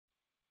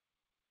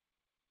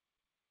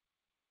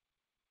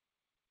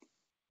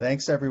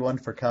Thanks everyone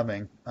for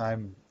coming.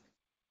 I'm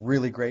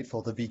really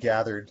grateful to be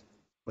gathered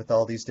with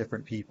all these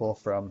different people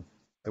from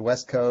the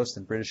West Coast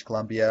and British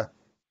Columbia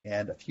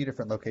and a few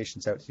different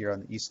locations out here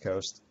on the East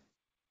Coast,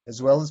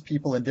 as well as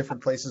people in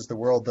different places of the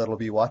world that'll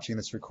be watching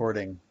this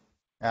recording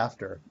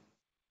after.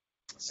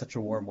 Such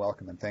a warm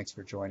welcome and thanks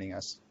for joining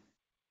us.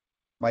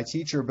 My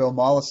teacher, Bill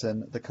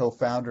Mollison, the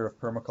co-founder of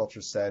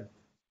Permaculture, said,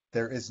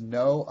 "There is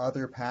no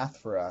other path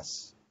for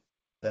us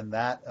than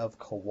that of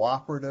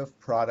cooperative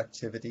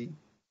productivity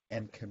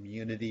and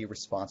community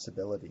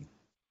responsibility.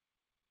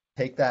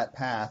 Take that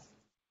path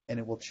and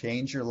it will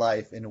change your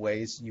life in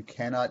ways you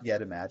cannot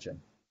yet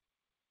imagine."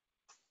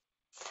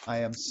 I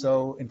am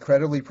so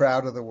incredibly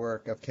proud of the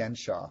work of Ken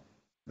Shaw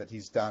that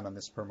he's done on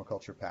this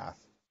permaculture path.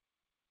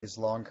 His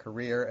long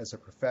career as a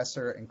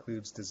professor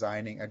includes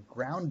designing a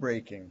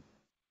groundbreaking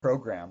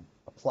program,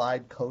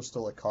 Applied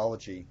Coastal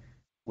Ecology,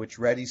 which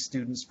readies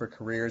students for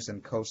careers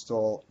in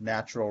coastal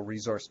natural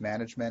resource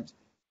management,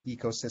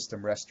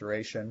 ecosystem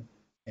restoration,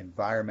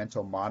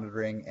 environmental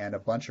monitoring, and a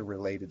bunch of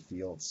related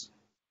fields.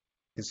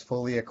 His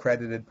fully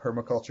accredited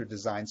Permaculture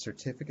Design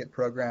Certificate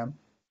Program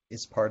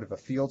is part of a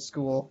field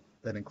school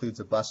that includes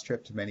a bus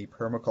trip to many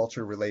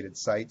permaculture-related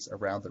sites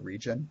around the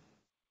region.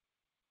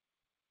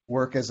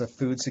 Work as a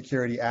food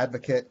security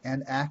advocate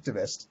and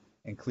activist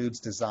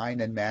includes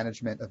design and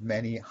management of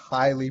many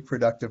highly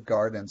productive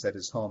gardens at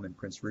his home in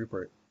Prince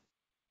Rupert.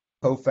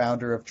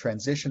 Co-founder of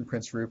Transition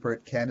Prince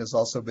Rupert, Ken has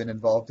also been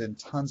involved in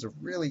tons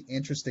of really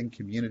interesting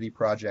community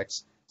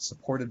projects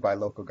supported by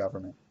local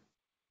government.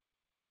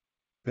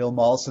 Bill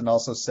Mollison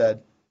also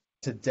said,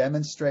 "To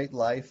demonstrate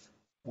life,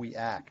 we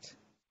act.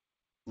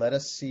 Let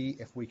us see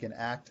if we can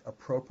act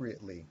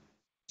appropriately,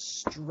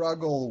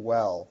 struggle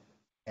well,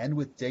 and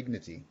with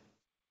dignity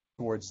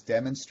towards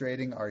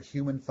demonstrating our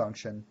human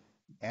function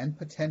and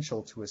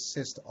potential to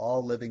assist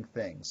all living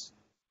things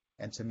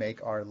and to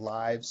make our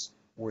lives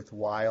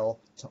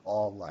worthwhile to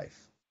all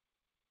life."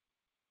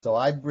 So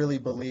I really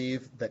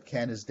believe that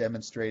Ken has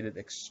demonstrated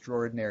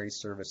extraordinary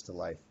service to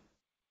life,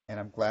 and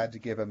I'm glad to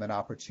give him an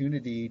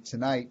opportunity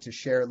tonight to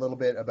share a little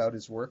bit about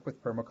his work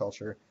with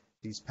permaculture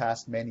these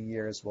past many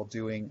years while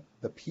doing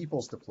the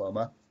Peoples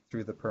Diploma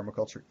through the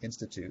Permaculture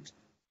Institute,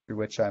 through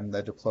which I'm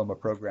the Diploma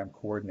Program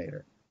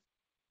Coordinator.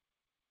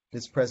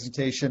 This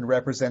presentation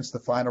represents the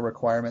final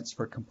requirements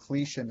for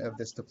completion of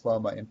this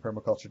diploma in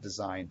permaculture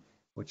design,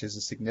 which is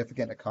a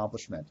significant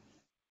accomplishment.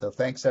 So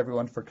thanks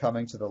everyone for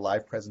coming to the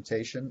live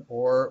presentation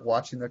or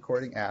watching the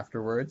recording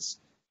afterwards.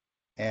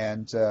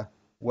 And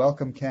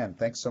welcome, Ken.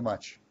 Thanks so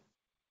much.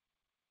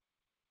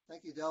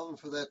 Thank you, Delvin,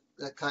 for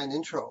that kind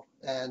intro.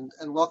 And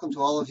welcome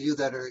to all of you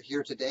that are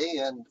here today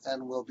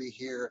and will be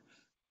here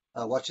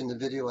watching the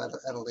video at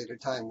a later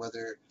time,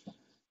 whether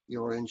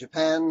you're in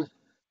Japan,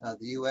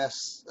 the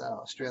US,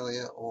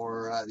 Australia,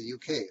 or the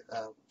UK,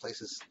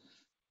 places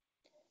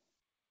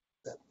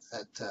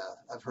that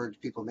I've heard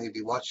people may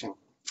be watching.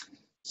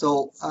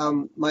 So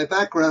my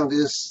background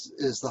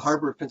is the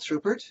harbor of Prince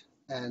Rupert,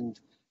 and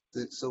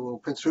so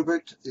Prince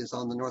Rupert is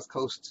on the north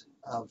coast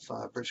of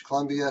British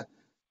Columbia,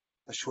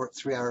 a short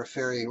 3-hour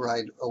ferry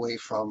ride away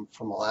from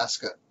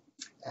Alaska,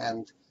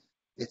 and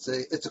it's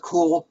a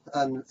cool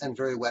and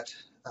very wet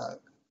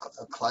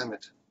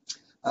climate.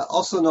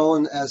 Also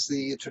known as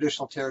the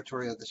traditional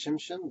territory of the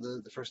Tsimshian,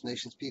 the First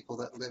Nations people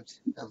that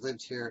have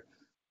lived here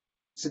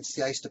since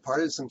the ice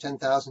departed some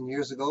 10,000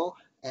 years ago,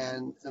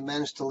 and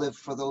managed to live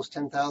for those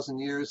 10,000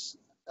 years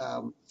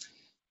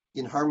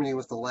in harmony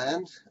with the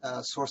land,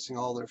 sourcing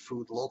all their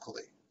food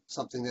locally,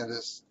 something that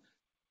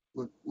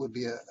would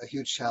be a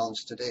huge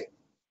challenge today.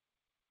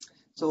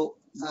 So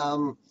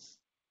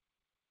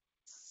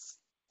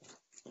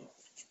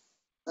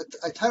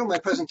I titled my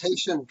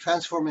presentation,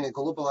 "Transforming a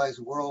Globalized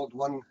World,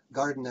 One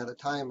Garden at a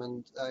Time,"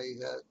 and I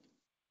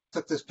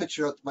took this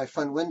picture out my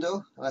front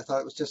window, and I thought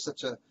it was just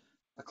such a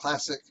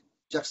classic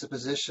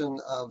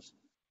juxtaposition of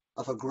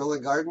a guerrilla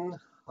garden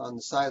on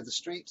the side of the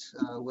street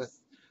with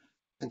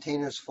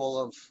containers full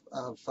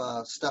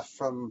of stuff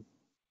from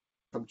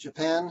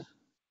Japan,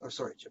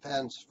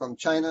 Japan's from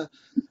China,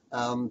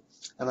 and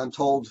I'm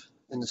told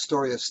in the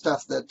story of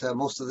stuff that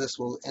most of this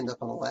will end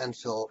up in a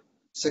landfill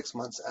 6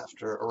 months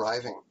after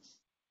arriving.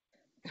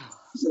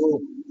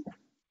 So,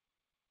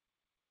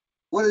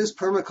 what is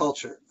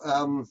permaculture?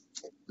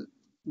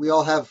 We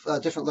all have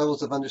different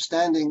levels of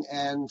understanding,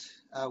 and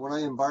when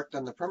I embarked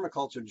on the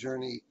permaculture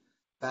journey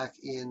back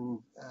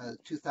in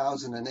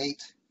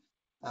 2008,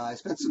 I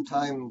spent some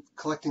time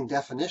collecting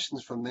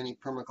definitions from many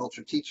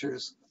permaculture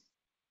teachers,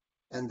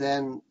 and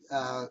then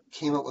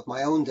came up with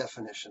my own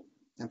definition.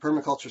 And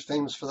permaculture is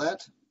famous for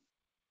that.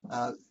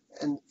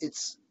 And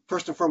it's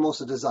first and foremost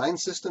a design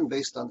system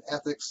based on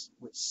ethics,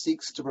 which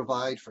seeks to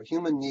provide for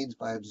human needs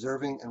by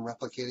observing and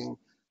replicating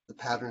the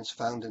patterns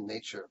found in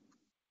nature.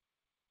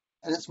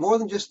 And it's more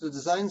than just a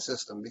design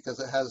system, because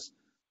it has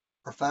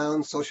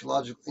profound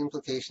sociological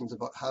implications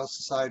about how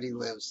society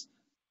lives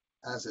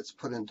as it's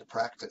put into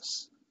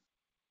practice.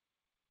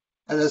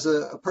 And as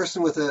a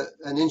person with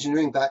an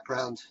engineering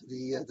background,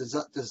 the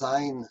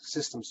design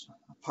systems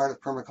part of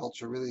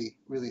permaculture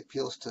really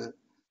appeals to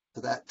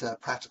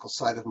practical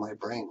side of my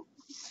brain.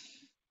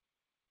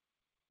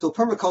 So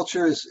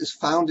permaculture is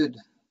founded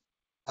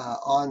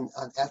on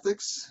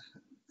ethics,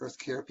 earth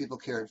care, people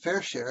care, and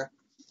fair share.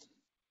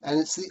 And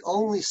it's the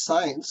only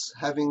science,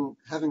 having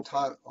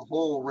taught a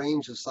whole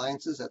range of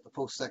sciences at the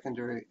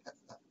post-secondary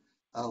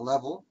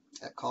level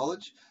at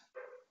college,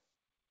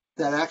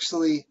 that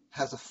actually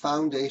has a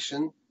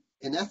foundation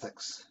in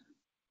ethics.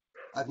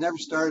 I've never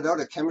started out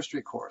a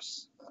chemistry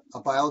course, a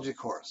biology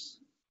course,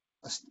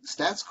 a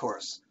stats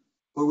course,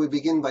 where we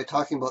begin by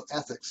talking about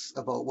ethics,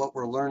 about what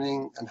we're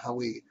learning and how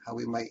we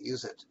might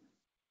use it.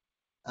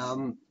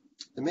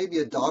 There may be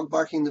a dog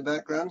barking in the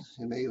background.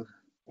 You may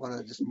want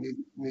to just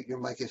mute your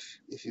mic if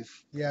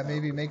you've. Yeah,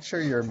 maybe make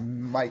sure your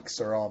mics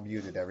are all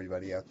muted,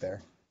 everybody out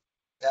there.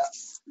 Yeah.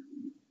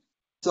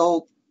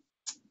 So,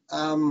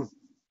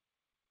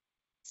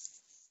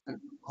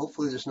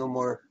 hopefully there's no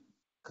more,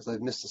 because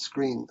I've missed the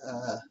screen,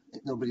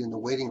 nobody in the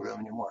waiting room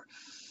anymore.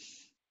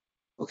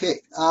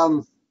 Okay.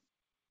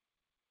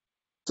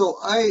 So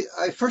I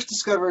first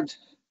discovered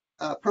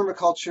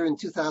permaculture in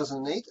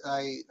 2008.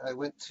 I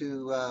went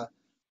to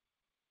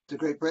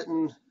Great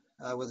Britain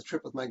with a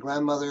trip with my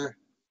grandmother,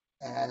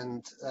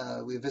 and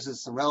we visited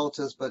some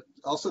relatives, but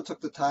also took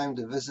the time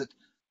to visit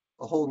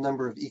a whole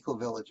number of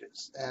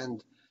eco-villages.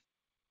 And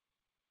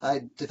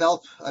I've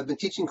been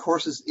teaching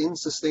courses in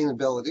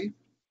sustainability,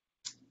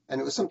 and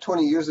it was some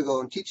 20 years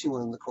ago in teaching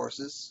one of the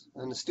courses,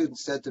 and the student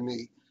said to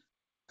me,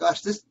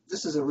 gosh, this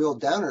is a real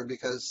downer,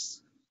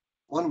 because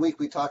one week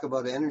we talk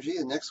about energy,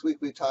 and next week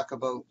we talk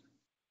about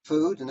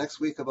food, the next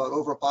week about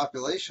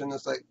overpopulation.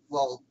 It's like,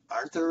 well,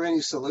 aren't there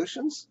any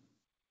solutions?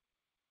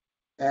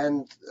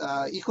 And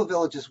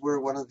eco-villages were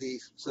one of the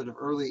sort of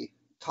early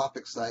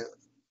topics I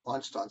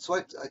launched on. So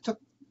I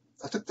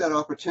took that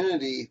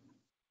opportunity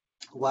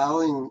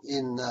while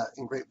in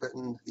Great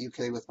Britain, the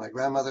UK, with my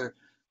grandmother,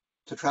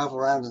 to travel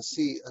around and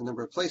see a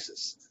number of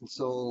places. And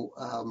so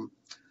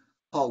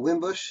Paul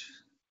Wimbush,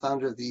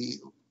 founder of the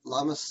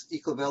Lammas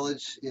Eco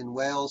Village in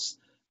Wales,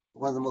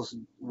 one of the most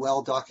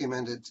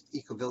well-documented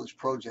eco-village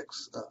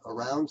projects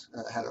around,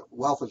 had a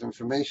wealth of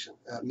information.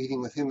 Meeting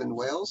with him in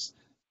Wales,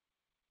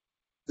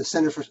 the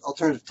Center for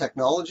Alternative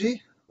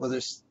Technology, where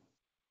there's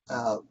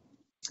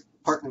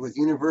partnered with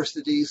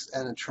universities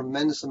and a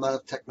tremendous amount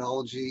of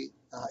technology,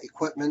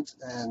 equipment,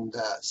 and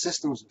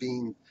systems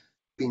being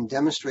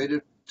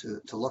demonstrated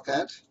to look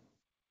at.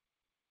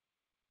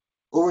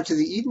 Over to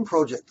the Eden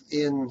Project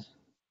in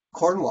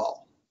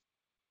Cornwall,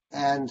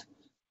 and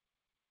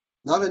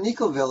not an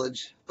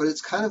eco-village, but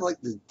it's kind of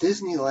like the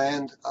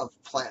Disneyland of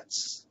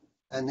plants.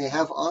 And they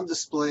have on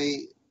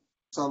display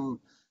some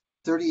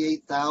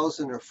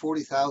 38,000 or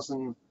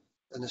 40,000,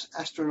 an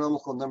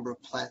astronomical number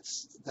of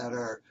plants that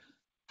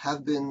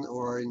have been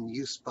or are in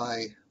use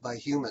by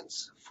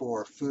humans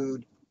for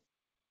food,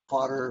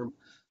 fodder,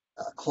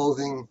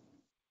 clothing,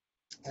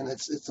 and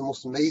it's the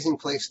most amazing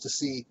place to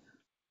see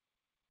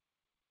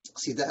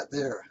that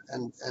there,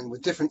 and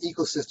with different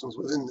ecosystems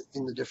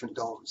in the different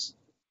domes.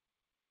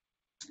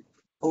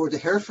 Over to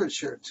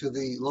Herefordshire, to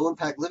the Low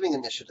Impact Living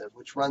Initiative,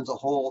 which runs a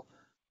whole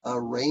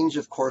range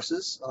of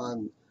courses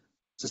on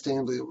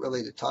sustainably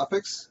related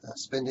topics,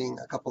 spending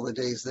a couple of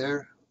days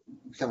there,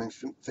 becoming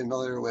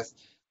familiar with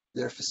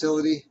their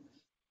facility.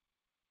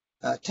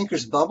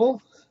 Tinker's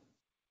Bubble,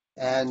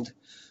 and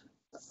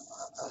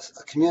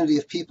a community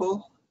of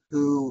people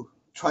who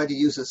try to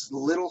use as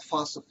little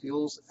fossil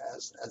fuels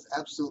as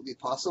absolutely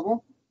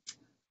possible.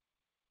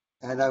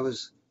 And I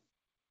was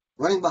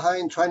running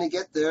behind trying to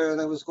get there,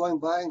 and I was going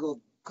by and go,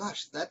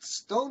 gosh, that's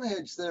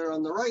Stonehenge there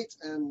on the right,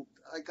 and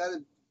I got to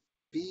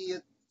be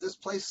at this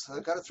place. I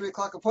got a 3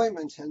 o'clock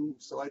appointment, and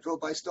so I drove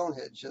by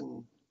Stonehenge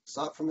and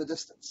saw it from a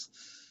distance.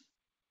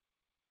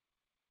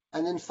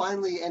 And then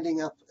finally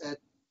ending up at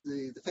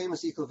the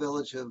famous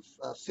eco-village of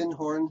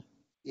Findhorn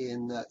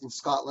in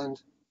Scotland,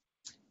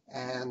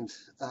 and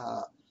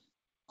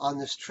on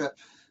this trip,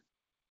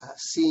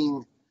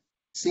 seeing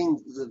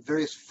the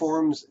various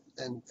forms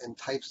and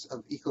types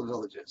of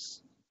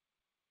eco-villages.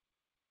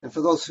 And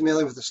for those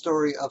familiar with the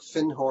story of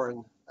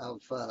Findhorn,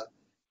 of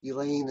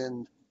Elaine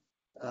and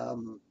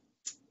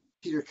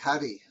Peter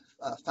Caddy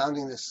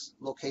founding this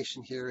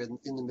location here in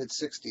the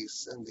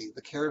mid-60s, and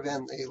the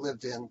caravan they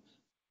lived in,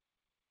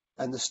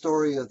 and the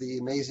story of the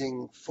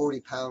amazing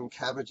 40-pound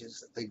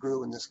cabbages that they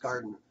grew in this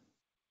garden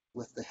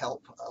with the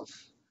help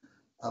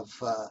of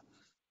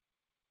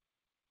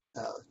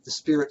the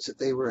spirits that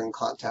they were in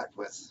contact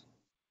with.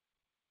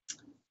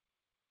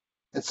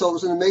 And so it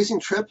was an amazing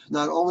trip,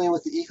 not only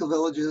with the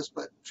eco-villages,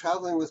 but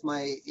traveling with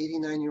my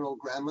 89-year-old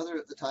grandmother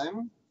at the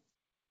time.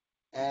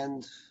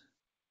 And,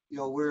 you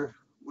know, we're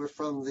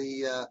from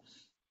the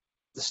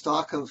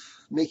stock of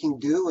making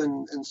do,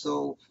 and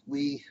so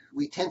we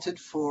tented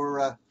for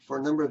a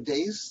number of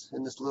days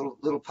in this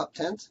little pup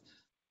tent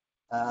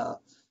at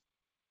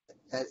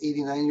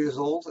 89 years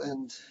old,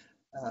 and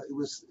it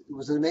was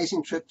an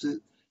amazing trip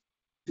to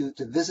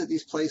visit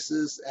these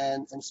places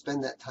and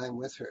spend that time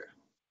with her.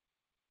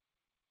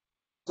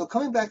 So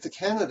coming back to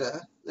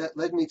Canada, that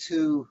led me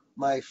to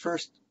my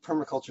first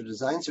Permaculture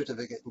Design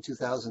Certificate in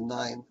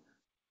 2009,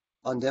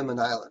 on Denman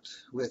Island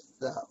with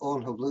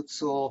Owen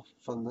Hoblutzel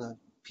from the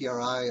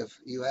PRI of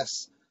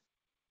US,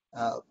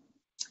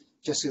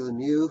 Jesse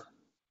Lemieux,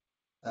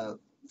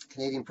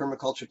 Canadian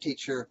permaculture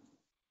teacher.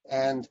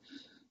 And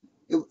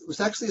it was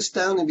actually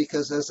astounding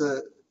because as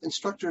an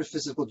instructor of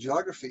physical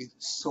geography,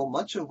 so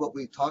much of what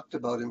we talked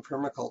about in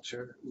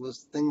permaculture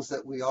was things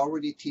that we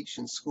already teach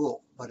in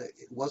school, but it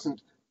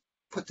wasn't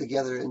put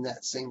together in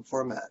that same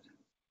format.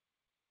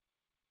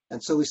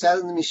 And so we sat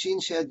in the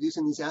machine shed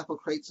using these apple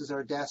crates as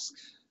our desk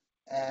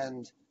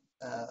and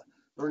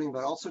learning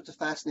about all sorts of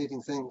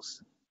fascinating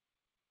things.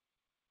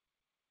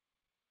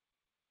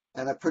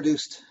 And I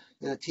produced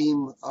in a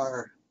team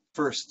our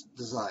first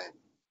design,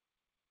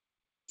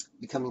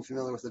 becoming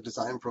familiar with the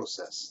design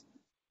process.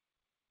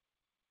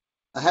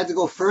 I had to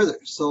go further.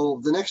 So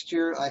the next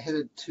year I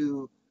headed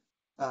to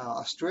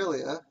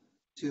Australia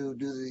to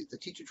do the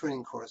teacher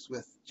training course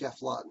with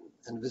Jeff Lawton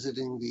and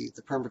visiting the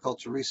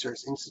Permaculture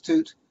Research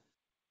Institute.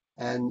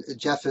 And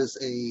Jeff is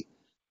a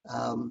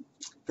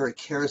very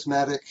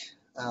charismatic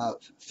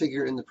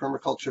figure in the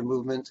permaculture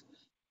movement,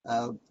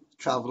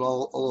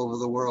 traveled all over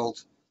the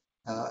world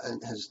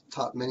and has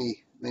taught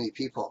many, many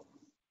people.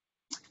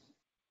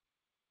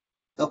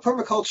 Now,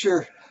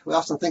 permaculture, we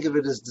often think of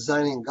it as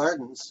designing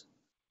gardens,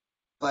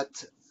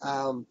 but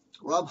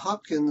Rob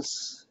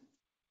Hopkins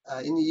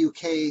in the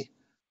UK,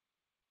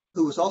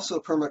 who was also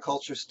a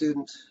permaculture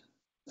student,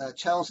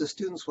 challenged the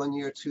students one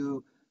year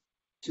to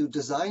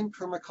design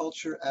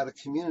permaculture at a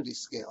community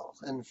scale.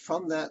 And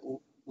from that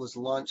was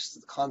launched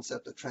the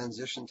concept of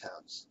transition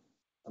towns,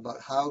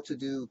 about how to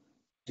do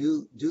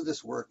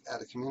this work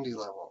at a community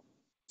level.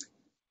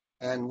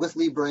 And with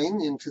Lee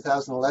Brain in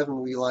 2011,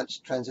 we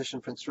launched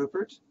Transition Prince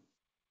Rupert.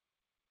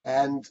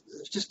 And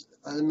it's just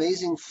an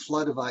amazing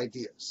flood of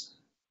ideas.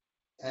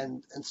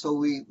 And so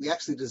we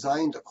actually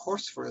designed a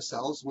course for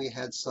ourselves. We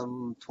had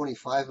some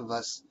 25 of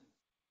us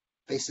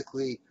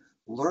basically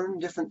learn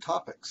different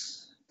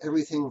topics,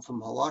 everything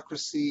from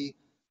holacracy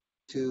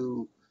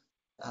to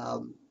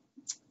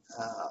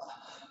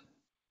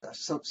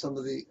some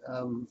of the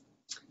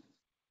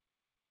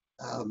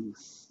trying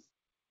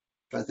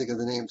to think of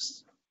the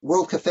names,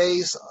 world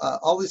cafes,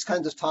 all these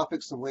kinds of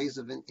topics and ways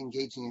of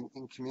engaging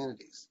in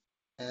communities.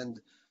 And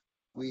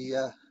we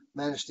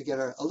managed to get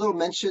a little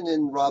mention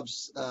in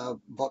Rob's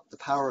book, The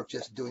Power of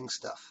Just Doing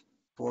Stuff,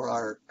 for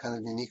our kind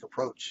of unique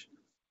approach.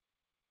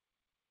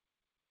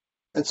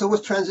 And so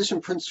with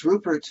Transition Prince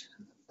Rupert,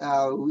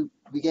 we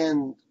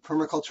began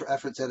permaculture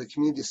efforts at a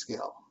community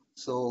scale.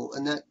 So,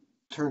 and that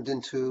turned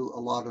into a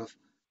lot of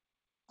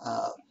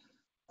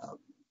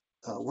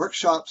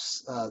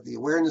workshops, the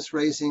awareness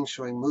raising,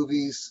 showing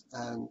movies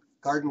and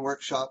garden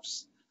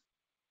workshops.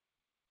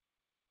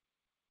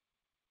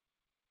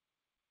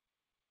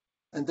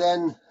 And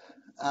then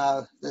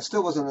that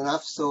still wasn't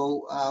enough,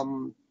 so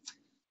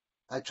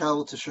I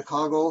traveled to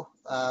Chicago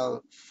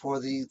for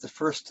the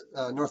first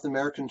North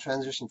American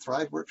Transition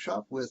Thrive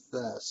workshop with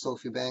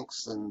Sophie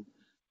Banks and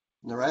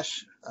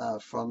Naresh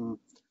from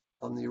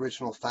the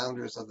original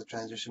founders of the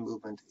transition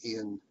movement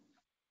in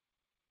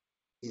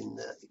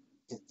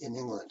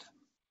England.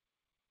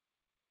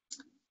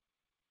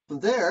 From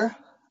there,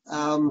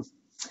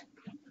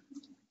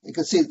 you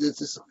can see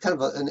this is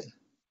kind of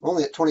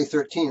only at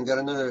 2013. We've got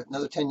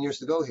another 10 years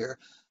to go here.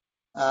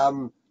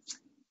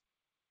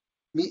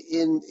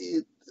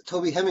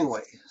 Toby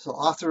Hemingway, so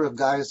author of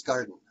Guy's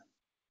Garden.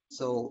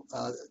 So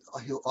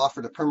he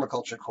offered a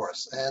permaculture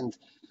course, and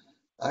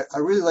I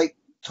really like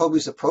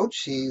Toby's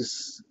approach. I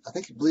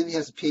believe he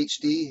has a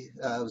PhD. He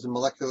was a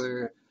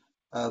molecular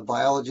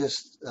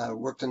biologist,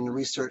 worked in a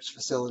research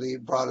facility,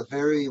 brought a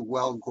very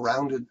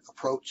well-grounded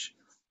approach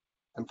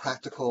and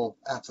practical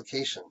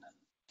application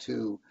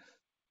to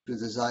the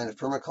design of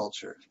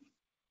permaculture.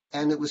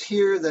 And it was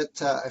here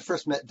that I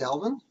first met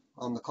Delvin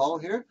on the call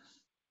here.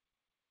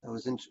 I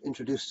was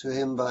introduced to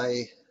him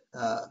by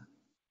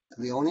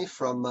Leone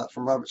from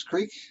Roberts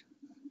Creek,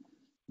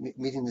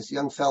 meeting this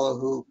young fellow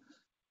who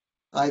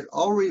I'd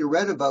already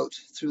read about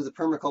through the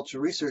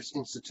Permaculture Research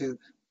Institute,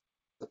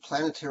 the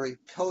planetary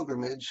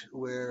pilgrimage,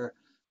 where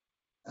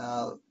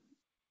a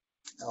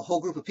whole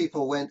group of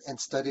people went and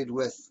studied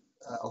with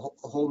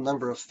a whole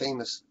number of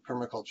famous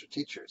permaculture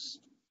teachers.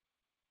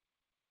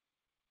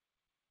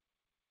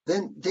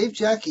 Then Dave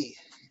Jackie,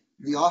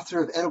 the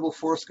author of Edible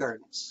Forest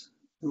Gardens,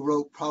 who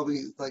wrote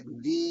probably like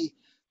the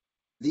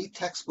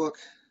textbook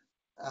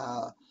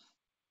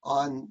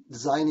on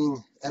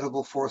designing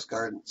edible forest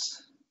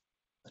gardens,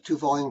 a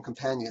 2-volume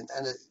companion,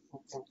 and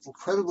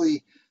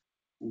incredibly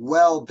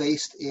well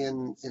based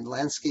in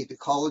landscape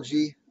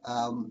ecology.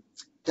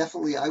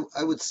 Definitely,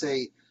 I would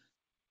say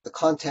the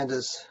content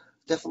is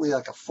definitely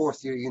like a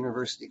 4th-year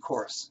university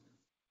course.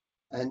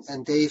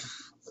 And Dave,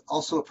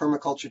 also a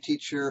permaculture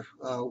teacher,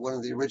 one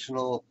of the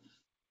original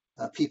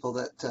people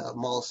that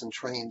Mollison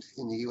trained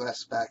in the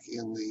US back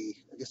in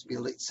I guess it'd be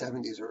late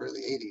 70s or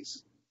early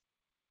 80s.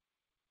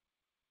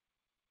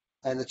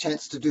 And the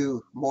chance to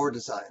do more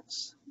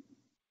designs.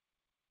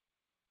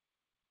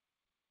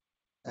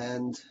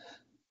 And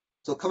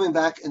so coming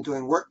back and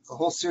doing a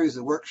whole series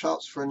of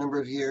workshops for a number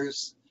of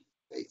years,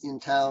 in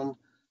town,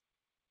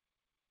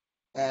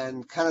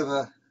 and kind of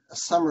a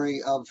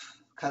summary of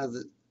kind of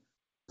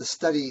the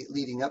study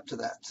leading up to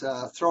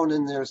that. Thrown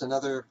in there is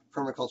another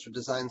Permaculture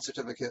Design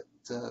Certificate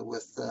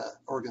with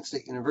Oregon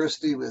State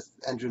University with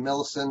Andrew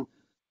Millison,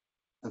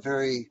 a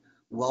very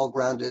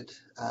well-grounded,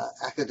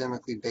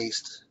 academically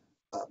based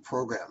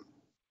program.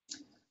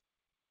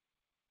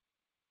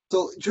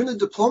 So during the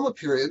diploma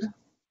period,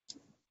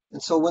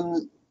 and so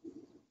when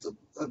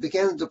I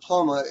began the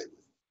diploma,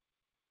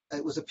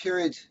 it was a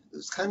period, it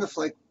was kind of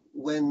like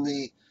when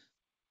the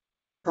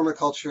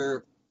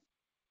permaculture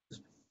was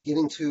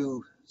beginning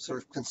to sort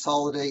of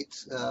consolidate,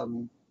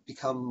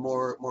 become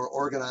more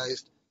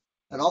organized,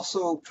 and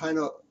also trying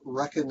to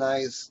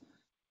recognize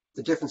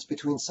the difference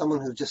between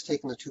someone who's just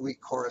taken a 2-week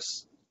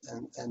course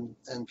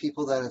and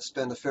people that have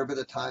spent a fair bit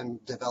of time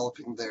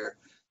developing their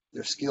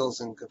skills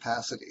and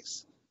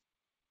capacities.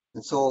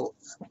 And so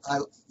I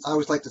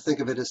always like to think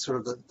of it as sort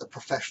of the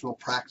professional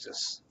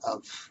practice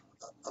of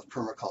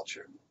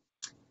permaculture.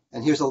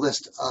 And here's a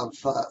list of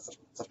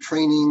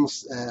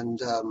trainings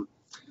and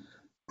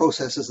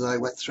processes that I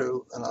went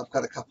through, and I've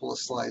got a couple of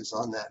slides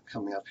on that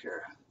coming up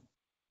here.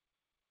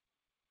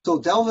 So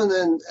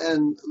Delvin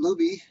and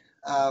Luby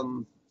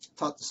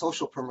taught the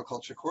social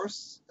permaculture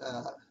course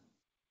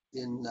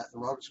in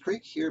Roberts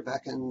Creek here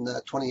back in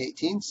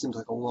 2018. Seems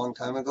like a long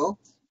time ago.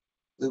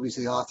 Luby's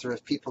the author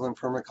of People in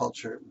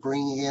Permaculture,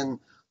 bringing in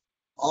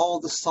all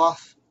the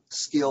soft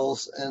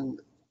skills and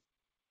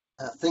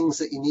things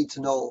that you need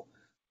to know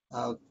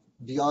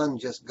beyond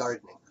just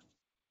gardening.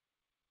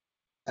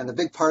 And a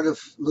big part of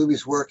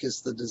Luby's work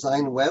is the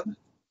design web,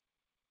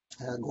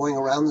 going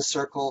around the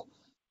circle,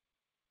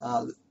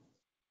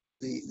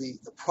 the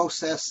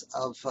process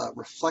of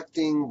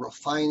reflecting,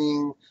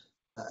 refining,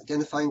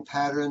 identifying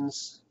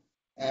patterns,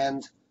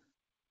 and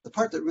the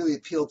part that really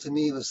appealed to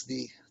me was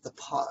the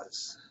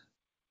pause,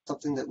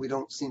 something that we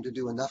don't seem to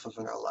do enough of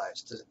in our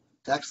lives,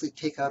 to actually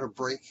take out a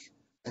break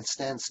and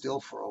stand still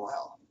for a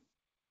while.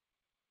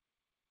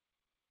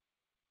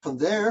 From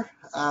there,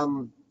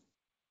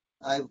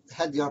 I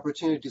had the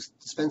opportunity to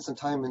spend some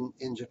time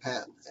in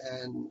Japan,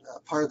 and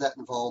part of that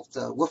involved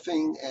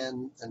woofing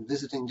and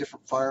visiting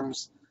different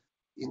farms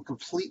in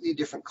completely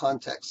different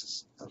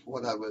contexts of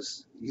what I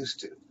was used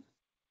to.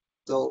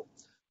 So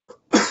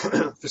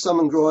for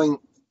someone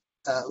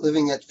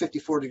living at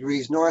 54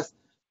 degrees north,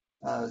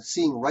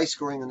 seeing rice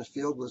growing in the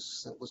field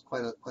was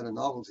quite a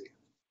novelty.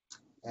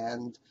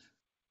 And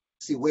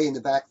see way in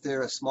the back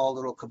there, a small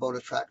little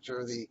Kubota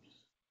tractor, the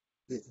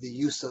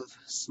use of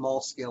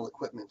small scale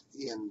equipment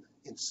in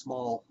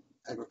small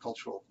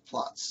agricultural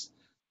plots.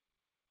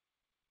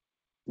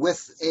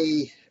 With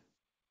a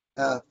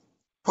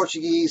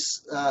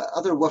Portuguese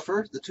other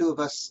woofer, the two of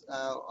us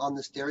on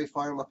this dairy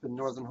farm up in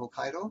northern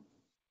Hokkaido.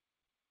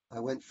 I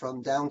went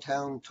from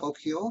downtown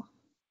Tokyo,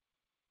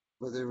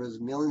 where there was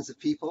millions of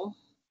people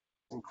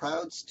and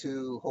crowds,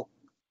 to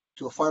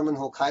a farm in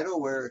Hokkaido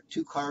where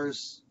 2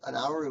 cars an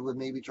hour would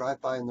maybe drive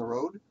by on the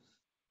road,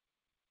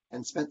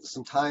 and spent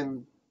some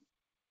time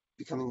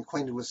becoming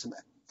acquainted with some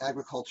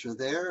agriculture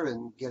there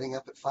and getting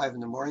up at 5 in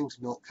the morning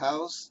to milk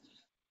cows,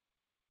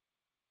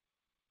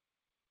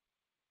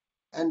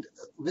 and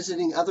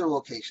visiting other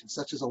locations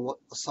such as a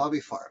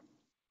wasabi farm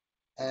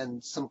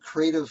and some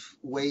creative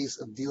ways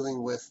of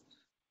dealing with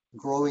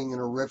growing in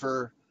a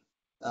river,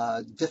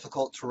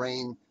 difficult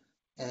terrain.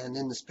 And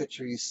in this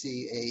picture you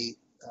see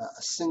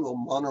a single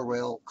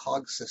monorail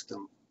cog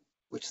system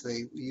which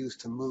they use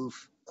to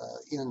move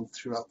in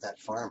throughout that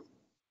farm.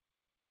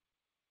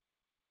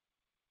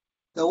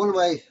 Now, one of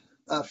my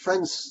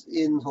friends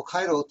in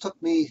Hokkaido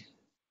took me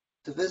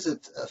to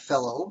visit a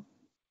fellow,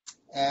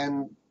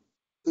 and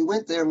we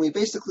went there and we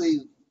basically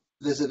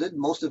visited.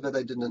 Most of it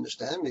I didn't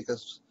understand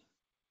because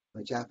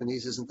my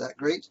Japanese isn't that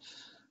great.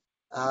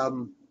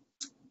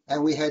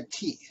 And we had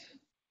tea,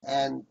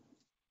 and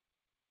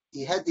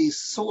he had these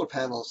solar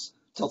panels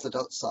tilted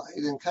outside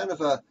and kind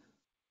of a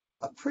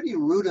pretty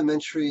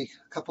rudimentary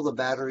couple of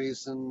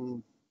batteries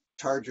and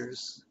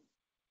chargers.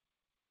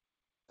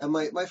 And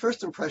my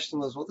first impression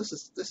was, well, this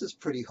is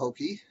pretty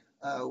hokey.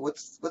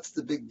 What's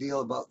the big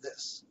deal about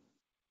this?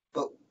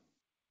 But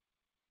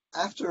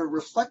after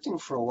reflecting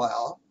for a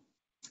while,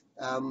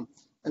 and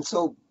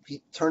so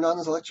he turned on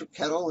his electric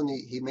kettle and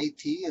he made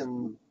tea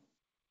and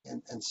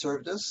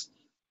served us.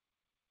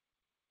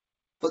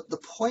 But the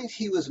point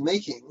he was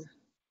making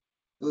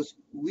was,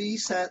 we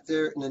sat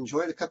there and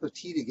enjoyed a cup of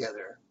tea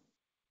together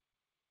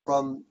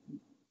from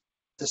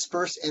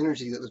dispersed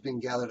energy that was being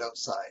gathered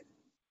outside.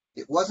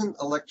 It wasn't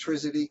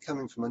electricity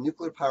coming from a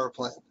nuclear power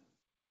plant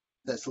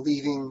that's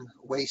leaving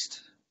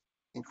waste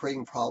and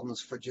creating problems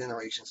for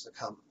generations to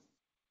come.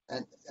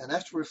 And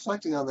after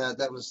reflecting on that,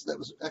 that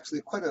was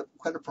actually quite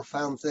a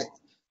profound thing,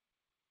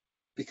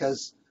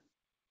 because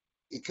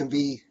it can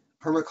be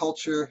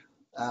permaculture,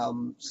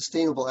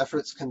 sustainable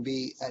efforts can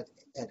be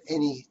at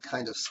any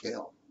kind of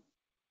scale.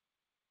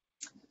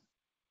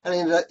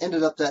 And I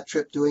ended up that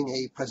trip doing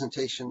a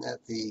presentation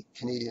at the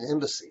Canadian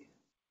Embassy.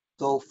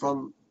 So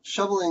from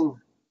shoveling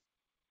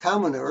cow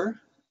manure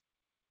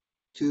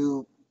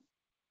to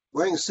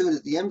wearing a suit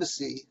at the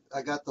embassy,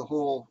 I got the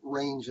whole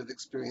range of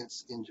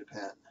experience in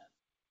Japan.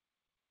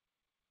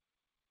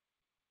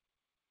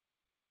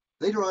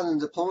 Later on in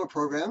the diploma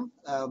program,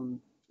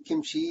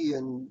 Kim Chi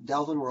and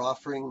Delvin were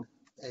offering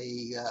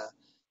a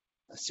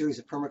series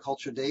of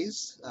permaculture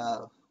days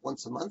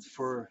once a month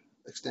for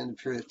an extended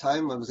period of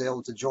time. I was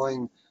able to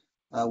join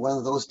one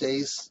of those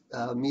days,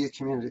 meet a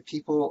community of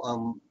people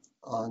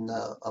on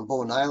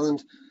Bowen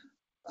Island,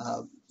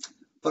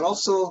 but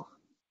also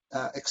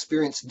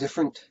experience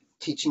different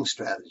teaching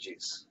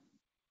strategies.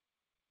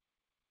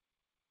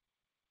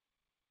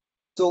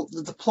 So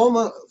the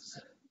diploma,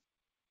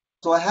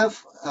 so I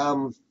have,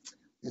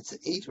 it's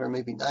 8 or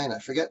maybe 9, I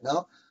forget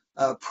now,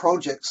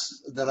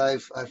 projects that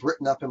I've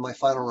written up in my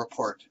final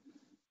report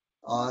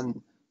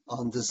on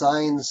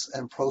designs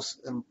and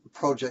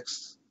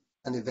projects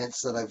and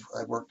events that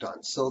I've worked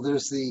on. So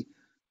there's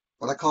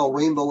what I call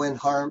Rainbow End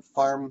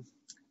Farm,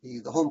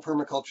 the home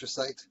permaculture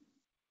site,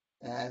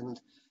 and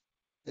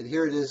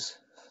here it is,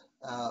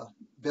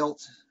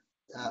 built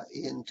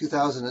in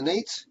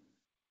 2008,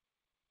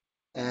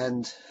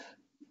 and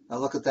I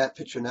look at that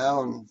picture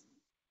now and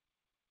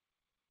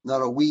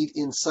not a weed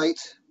in sight.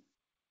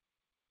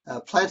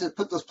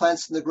 Put those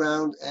plants in the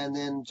ground, and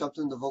then jumped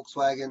in the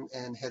Volkswagen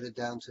and headed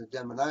down to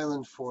Denman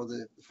Island for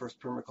the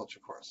first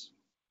permaculture course.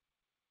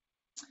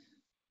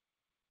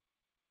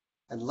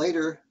 And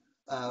later,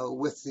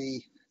 with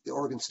the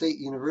Oregon State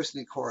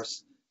University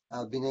course,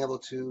 being able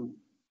to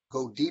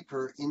go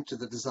deeper into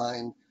the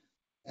design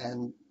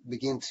and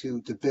begin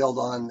to build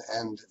on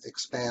and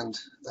expand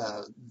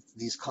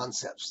these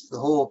concepts. The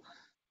whole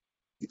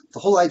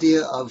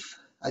idea of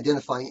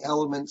identifying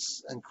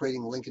elements and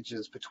creating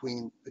linkages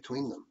between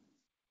them.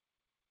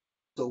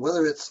 So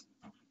whether it's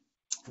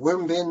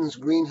worm bins,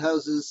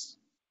 greenhouses,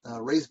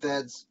 raised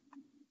beds,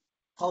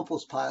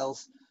 compost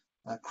piles,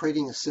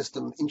 creating a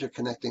system,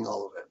 interconnecting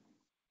all of it.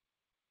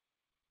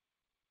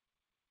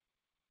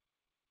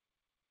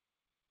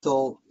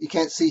 So you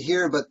can't see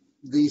here, but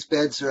these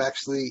beds are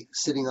actually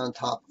sitting on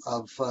top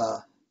of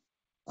a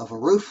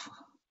roof,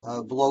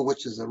 below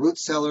which is a root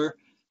cellar.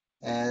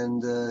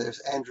 And there's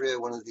Andrea,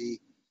 one of the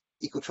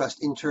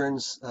EcoTrust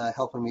interns,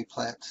 helping me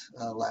plant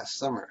last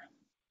summer.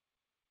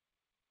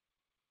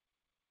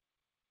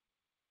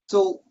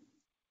 So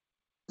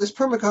this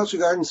permaculture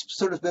garden's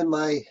sort of been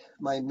my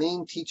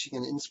main teaching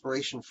and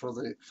inspiration for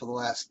the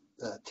last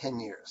 10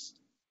 years.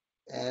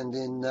 And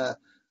in the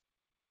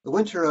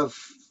winter of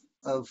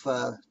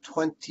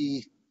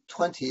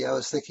 2020, I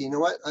was thinking, you know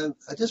what, I'm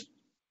just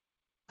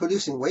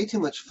producing way too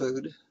much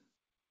food.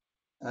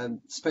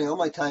 I'm spending all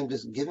my time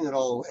just giving it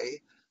all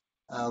away.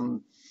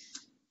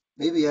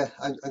 Maybe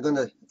I'm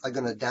gonna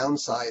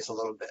downsize a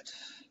little bit,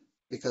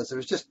 because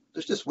there's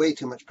just way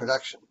too much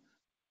production.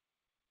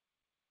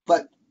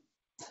 But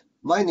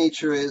my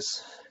nature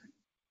is,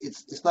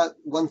 it's not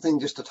one thing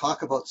just to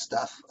talk about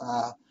stuff.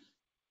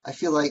 I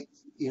feel like,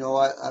 you know,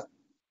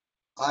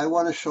 I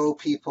want to show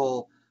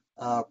people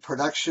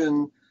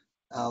production,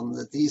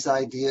 that these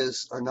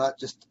ideas are not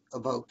just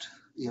about,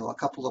 you know, a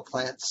couple of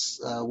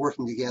plants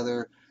working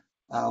together.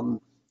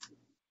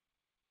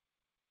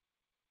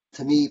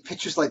 To me,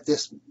 pictures like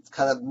this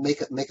kind of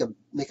make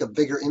a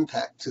bigger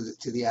impact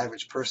to the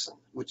average person,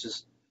 which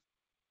is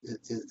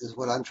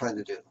what I'm trying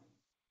to do.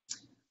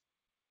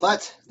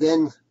 But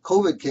then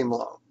COVID came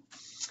along.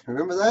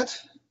 Remember that?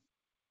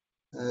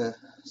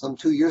 Some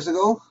 2 years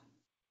ago.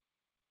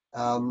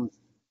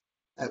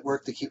 At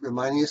work, they keep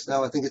reminding us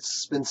now. I think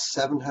it's been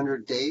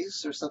 700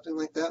 days or something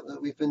like that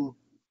we've been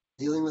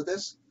dealing with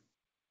this.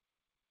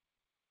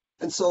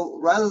 And so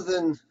rather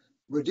than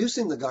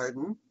reducing the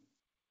garden,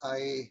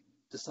 I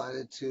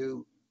decided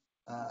to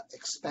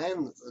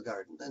expand the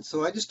garden. And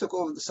so I just took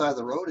over the side of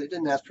the road. I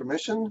didn't ask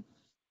permission.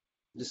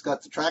 Just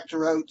got the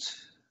tractor out,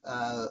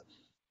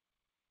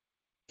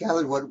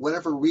 gathered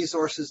whatever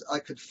resources I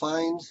could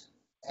find,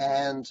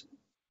 and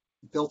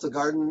built a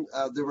garden.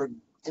 There were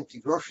empty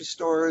grocery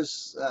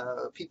stores.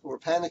 People were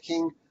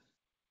panicking.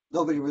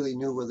 Nobody really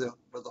knew where the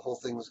whole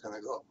thing was going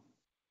to go.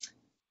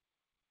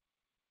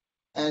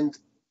 And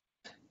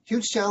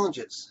huge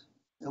challenges.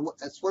 And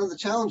that's one of the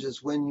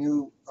challenges when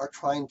you are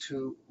trying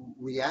to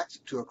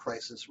react to a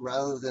crisis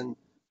rather than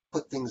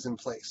put things in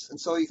place. And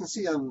so you can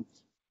see you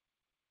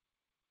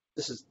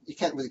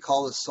can't really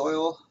call this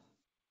soil.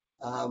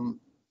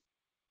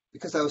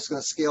 Because I was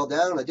going to scale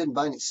down, I didn't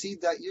buy any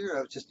seed that year.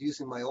 I was just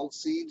using my old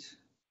seed.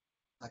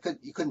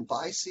 You couldn't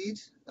buy seed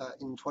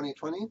in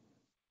 2020.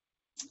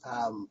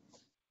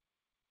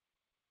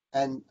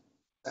 And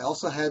I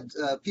also had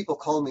people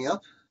call me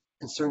up,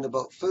 concerned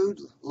about food,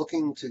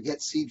 looking to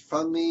get seed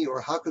from me,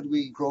 or how could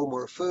we grow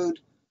more food?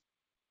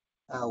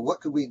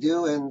 What could we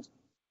do? And,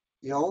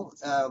 you know,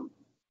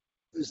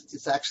 it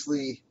was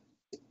actually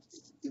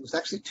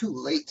too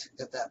late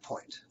at that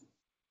point.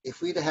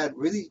 If we'd had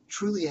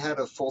truly had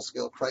a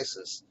full-scale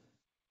crisis,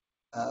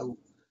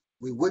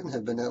 we wouldn't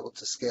have been able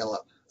to scale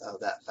up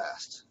that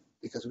fast,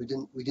 because we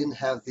didn't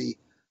have the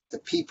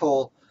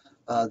people,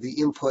 the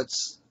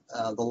inputs,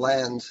 the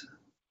land,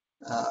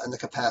 and the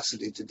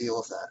capacity to deal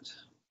with that.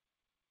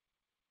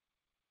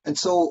 And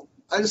so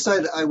I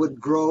decided I would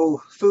grow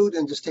food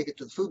and just take it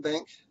to the food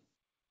bank.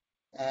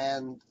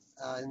 And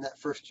in that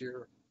first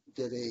year,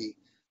 did a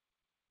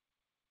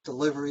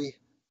delivery.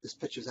 This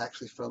picture is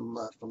actually from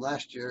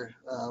last year,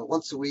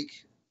 once a week,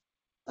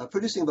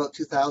 producing about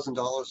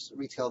 $2,000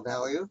 retail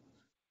value.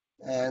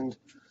 And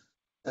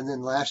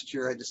then last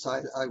year, I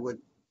decided I would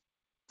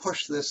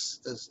push this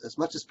as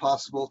much as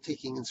possible,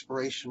 taking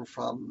inspiration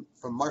from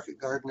market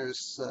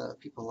gardeners,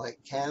 people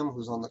like Cam,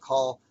 who's on the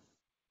call,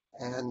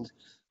 and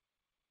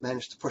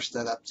managed to push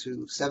that up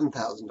to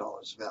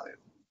 $7,000 value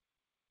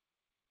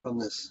from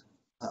this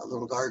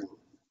little garden.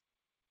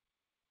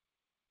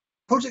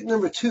 Project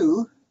number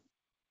 2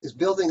 is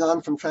building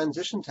on from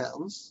transition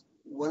towns.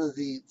 One of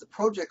the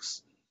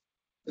projects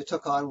I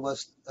took on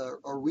was a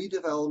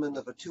redevelopment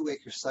of a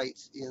 2-acre site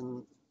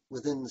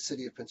within the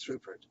city of Prince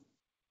Rupert.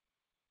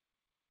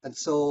 And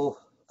so,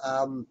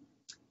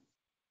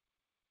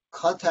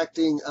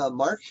 contacting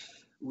Mark,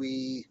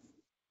 we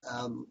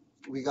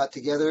got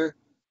together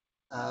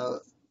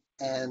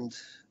and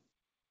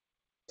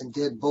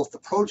did both the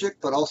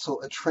project, but also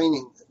a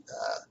training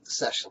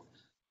session.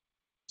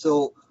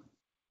 So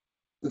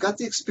we got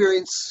the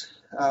experience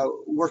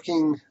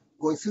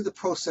going through the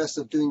process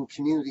of doing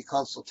community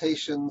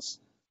consultations,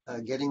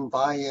 getting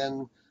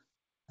buy-in,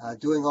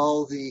 doing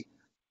all the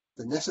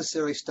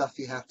necessary stuff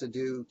you have to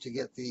do to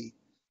get the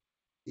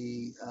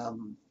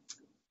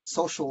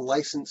social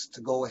license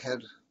to go ahead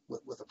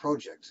with a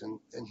project.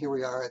 And here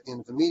we are at the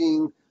end of the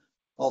meeting,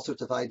 all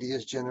sorts of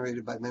ideas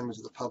generated by members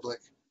of the public,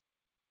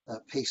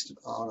 pasted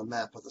on a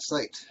map of the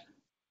site.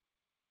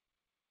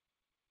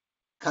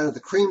 Kind of the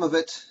cream of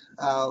it,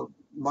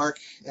 Mark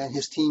and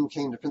his team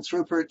came to Prince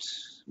Rupert.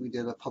 We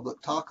did a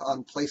public talk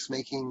on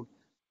placemaking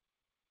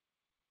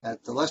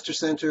at the Lester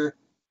Center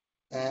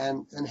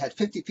and had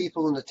 50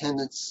 people in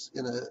attendance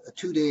in a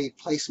 2-day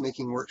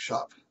placemaking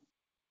workshop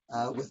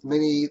with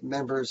many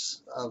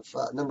members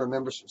a number of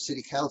members from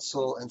City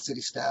Council and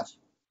City staff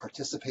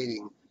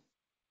participating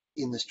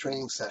in this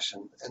training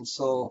session. And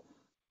so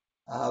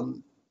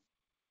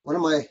one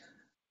of my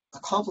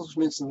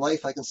accomplishments in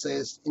life, I can say,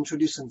 is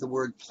introducing the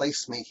word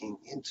placemaking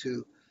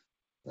into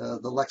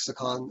the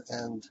lexicon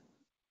and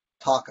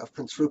talk of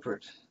Prince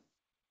Rupert.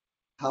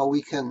 How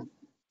we can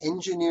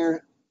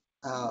engineer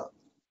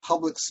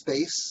public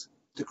space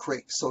to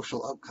create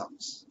social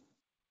outcomes.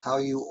 How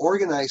you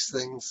organize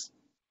things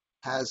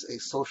has a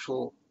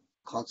social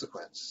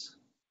consequence.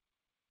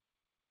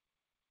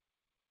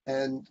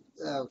 And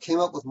came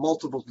up with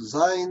multiple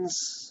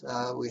designs.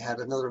 We had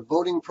another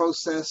voting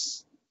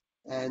process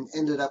and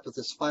ended up with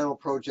this final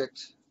project,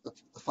 the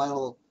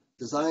final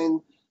design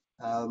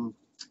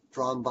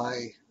drawn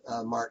by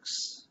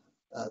Mark's,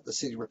 the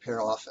City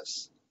Repair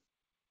Office.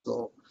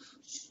 So,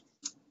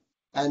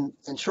 and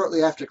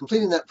shortly after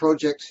completing that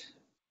project,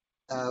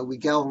 we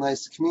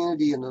galvanized the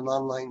community in an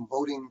online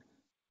voting,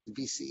 the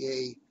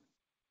BCA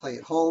Play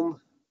at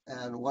Home,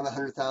 and won a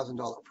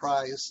 $100,000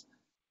 prize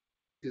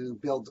to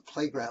build the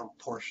playground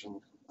portion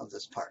of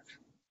this park.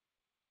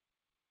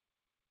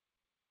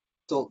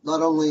 So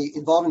not only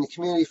involving the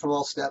community from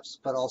all steps,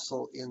 but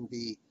also in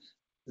the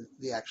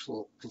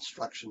actual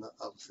construction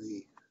of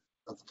the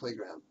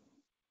playground.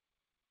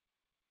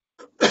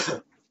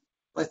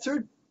 My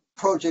third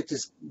project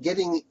is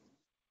getting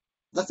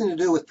nothing to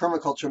do with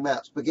permaculture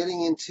maps, but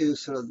getting into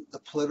sort of the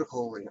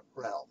political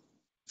realm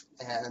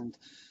and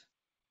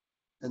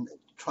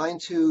trying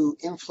to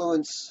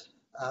influence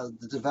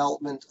the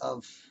development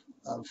of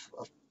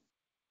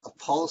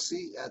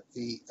policy at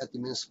the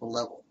municipal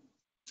level.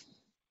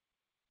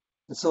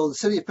 And so the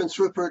City of Prince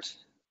Rupert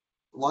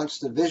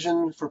launched a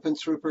vision for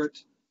Prince Rupert,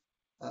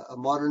 a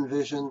modern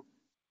vision,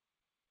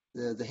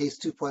 the Haze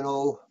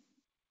 2.0,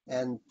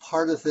 and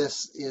part of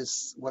this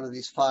is, one of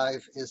these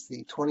 5 is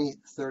the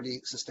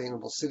 2030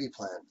 Sustainable City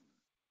Plan.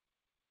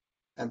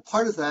 And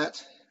part of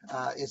that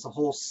is a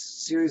whole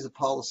series of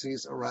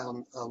policies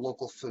around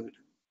local food.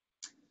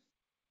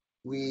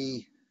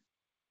 We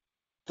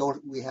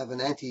have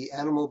an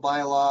anti-animal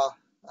bylaw.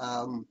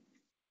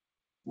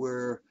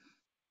 We're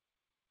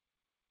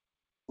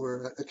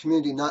a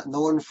community not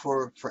known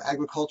for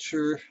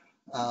agriculture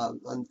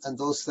and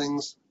those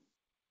things.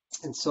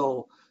 And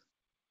so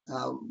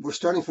we're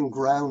starting from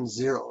ground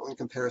zero in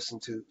comparison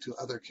to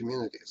other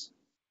communities.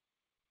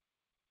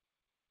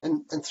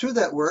 And through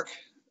that work,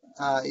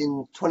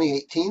 in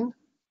 2018,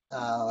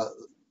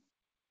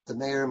 the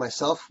mayor and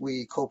myself,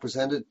 we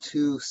co-presented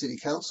to City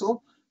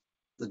Council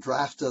the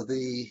draft of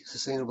the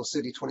Sustainable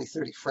City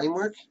 2030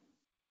 framework,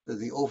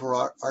 the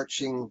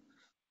overarching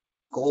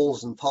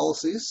goals and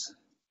policies.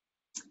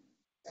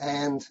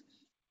 And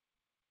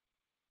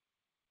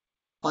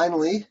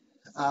finally,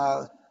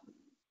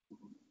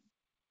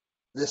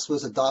 this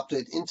was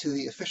adopted into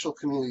the official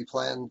community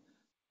plan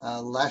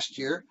last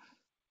year.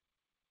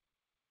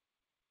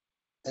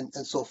 And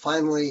so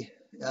finally,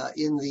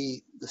 in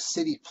the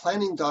city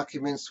planning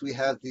documents, we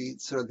have the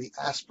sort of the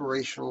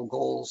aspirational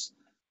goals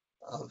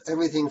of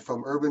everything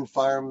from urban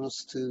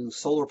farms to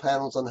solar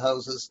panels on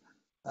houses,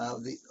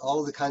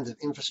 all the kinds of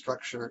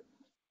infrastructure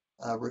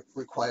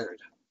required.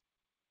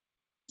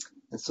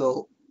 And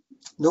so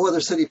No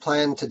other city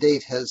plan to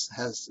date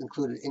has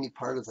included any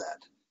part of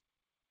that.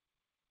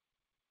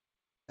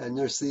 And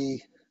there's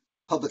the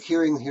public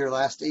hearing here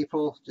last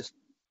April, just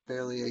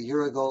barely a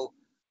year ago,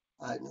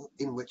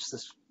 in which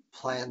this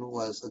plan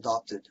was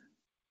adopted.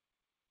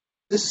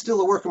 This is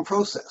still a work in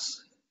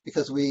process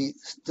because we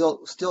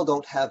still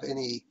don't have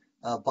any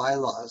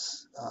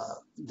bylaws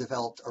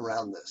developed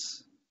around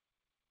this.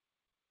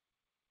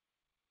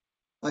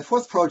 My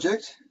fourth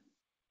project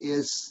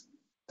is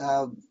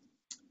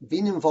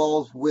being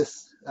involved with,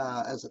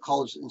 as a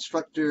college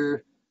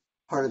instructor,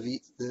 part of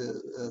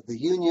the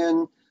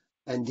union,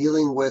 and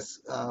dealing with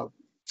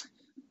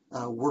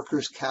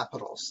workers'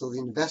 capital. So the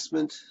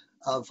investment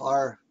of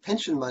our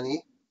pension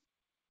money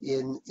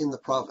in the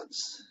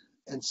province.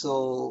 And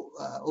so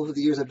over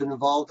the years I've been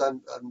involved,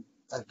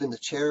 I've been the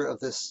chair of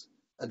this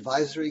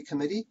advisory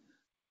committee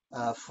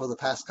for the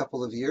past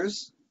couple of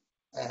years,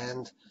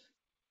 and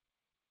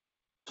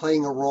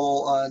playing a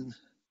role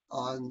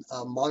on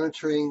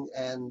monitoring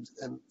and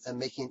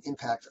making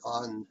impact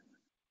on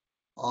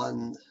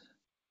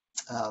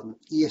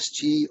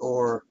ESG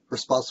or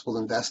responsible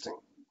investing.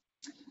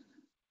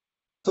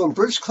 So in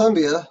British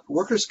Columbia,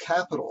 workers'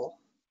 capital,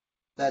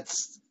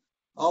 that's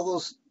all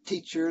those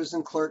teachers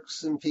and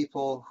clerks and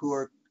people who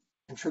are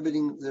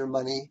contributing their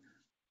money,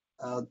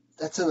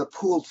 that's in a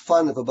pooled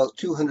fund of about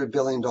 $200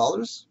 billion.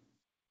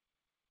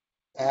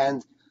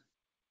 And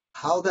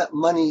how that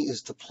money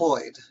is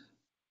deployed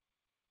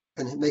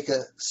can make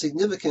a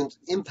significant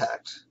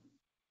impact,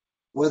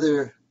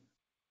 whether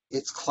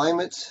it's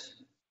climate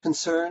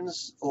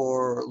concerns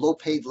or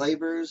low-paid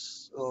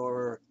laborers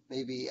or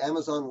maybe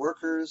Amazon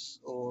workers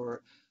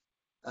or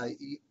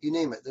you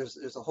name it.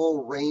 There's a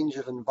whole range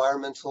of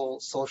environmental,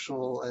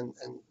 social, and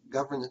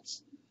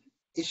governance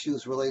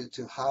issues related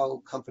to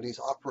how companies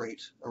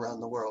operate around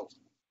the world.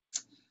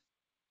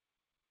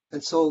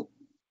 And so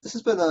this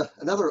has been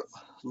another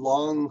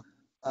long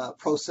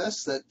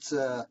process that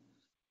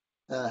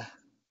to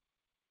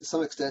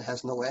some extent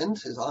has no end,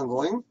 is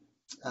ongoing.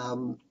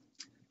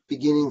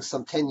 Beginning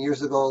some 10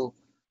 years ago,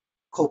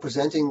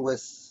 co-presenting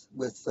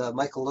with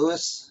Michael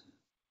Lewis,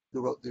 who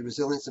wrote The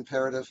Resilience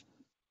Imperative,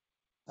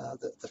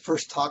 the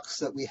first talks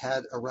that we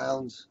had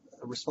around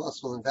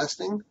responsible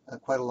investing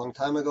quite a long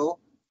time ago.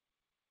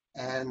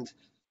 And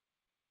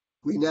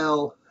we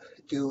now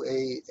do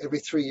every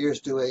 3 years,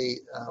 do a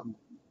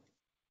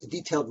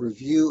detailed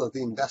review of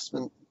the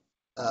investment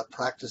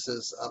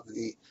practices of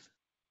the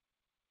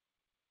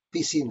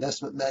BC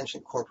Investment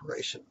Management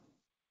Corporation.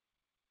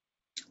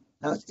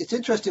 Now, it's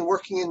interesting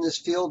working in this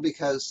field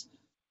because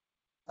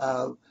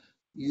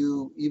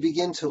you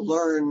begin to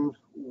learn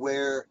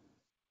where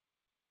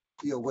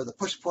the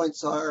push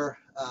points are,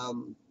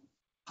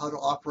 how to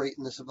operate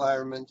in this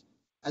environment,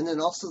 and then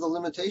also the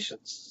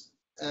limitations.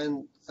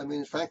 And I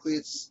mean, frankly,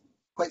 it's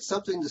quite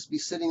something to be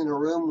sitting in a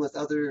room with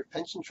other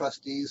pension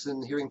trustees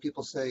and hearing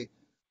people say,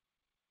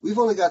 we've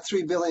only got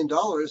 $3 billion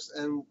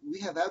and we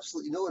have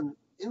absolutely no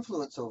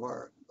influence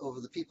over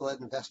the people that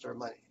invest our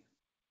money.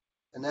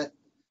 And that,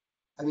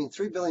 I mean,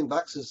 $3 billion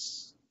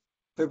is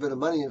a fair bit of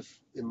money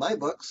in my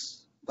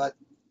books, but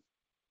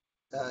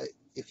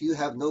if you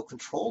have no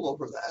control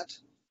over that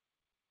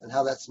and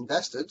how that's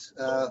invested,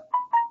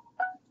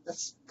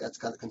 that's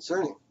kind of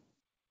concerning.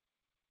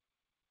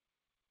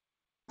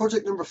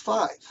 Project number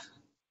 5,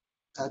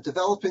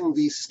 developing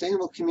the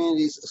Sustainable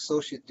Communities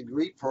Associate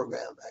Degree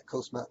Program at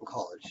Coast Mountain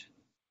College.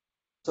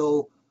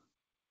 So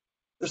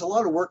there's a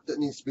lot of work that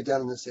needs to be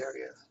done in this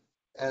area.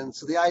 And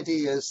so the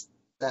idea is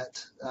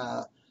that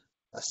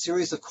a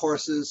series of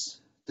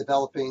courses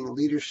developing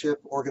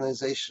leadership,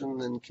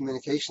 organization, and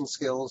communication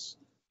skills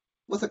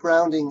with a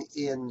grounding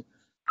in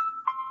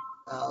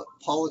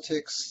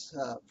politics,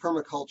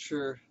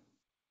 permaculture,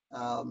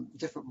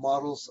 different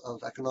models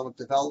of economic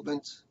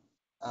development.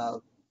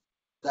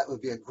 That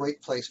would be a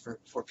great place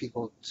for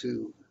people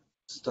to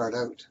start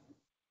out.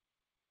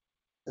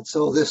 And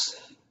so this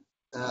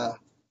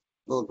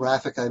little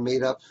graphic I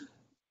made up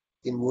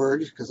in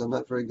Word, because I'm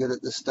not very good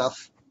at this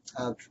stuff,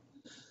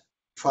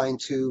 trying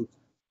to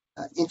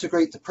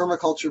integrate the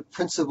permaculture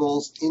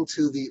principles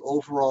into the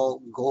overall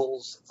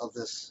goals of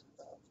this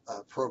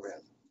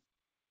program.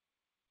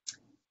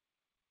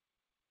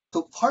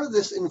 So part of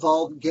this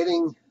involved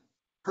getting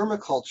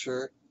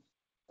permaculture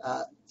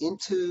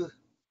into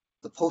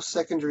the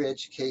post-secondary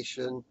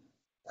education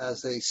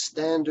as a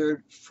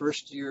standard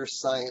first-year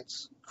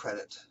science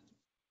credit.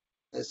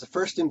 It's the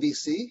first in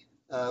BC,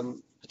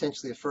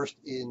 potentially a first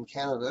in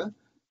Canada.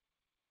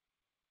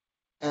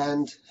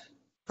 And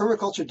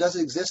permaculture does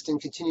exist in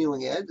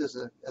continuing ed as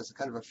a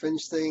kind of a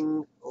fringe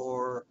thing,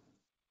 or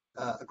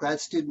a grad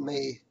student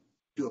may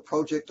do a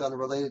project on a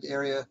related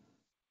area,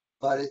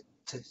 but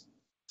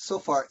so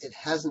far it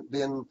hasn't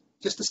been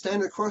just a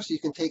standard course you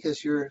can take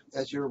as your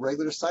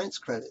regular science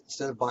credit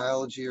instead of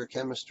biology or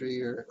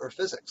chemistry or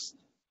physics.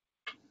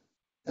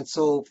 And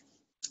so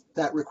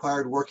that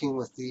required working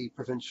with the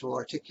provincial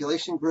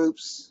articulation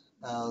groups,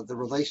 the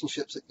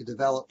relationships that you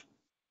develop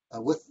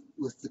with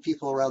the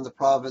people around the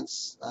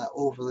province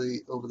over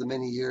the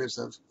many years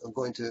of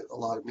going to a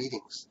lot of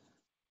meetings.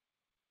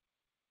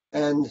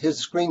 And here's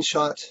a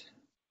screenshot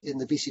in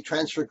the BC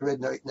transfer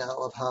grid right now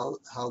of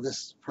how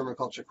this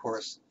permaculture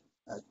course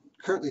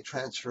currently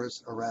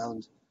transfers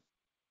around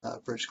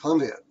British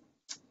Columbia.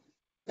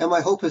 And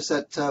my hope is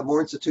that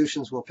more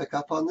institutions will pick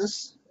up on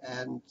this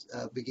and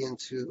begin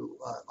to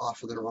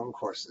offer their own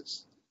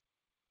courses.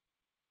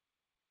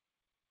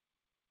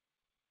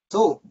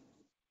 So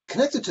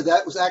connected to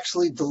that was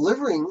actually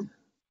delivering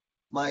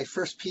my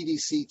first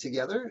PDC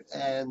together,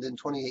 and in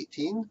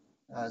 2018.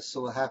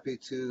 So happy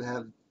to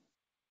have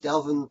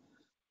Delvin,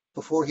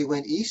 before he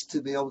went east,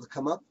 to be able to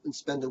come up and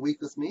spend a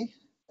week with me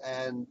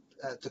and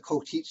to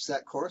co-teach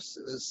that course.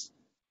 It was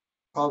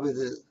probably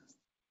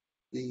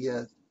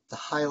the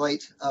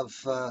highlight of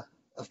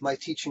my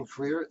teaching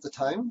career at the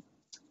time.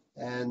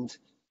 And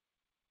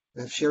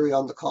we have Sherry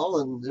on the call,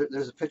 and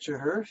there's a picture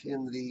of her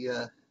in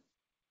the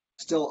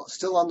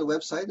still on the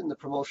website in the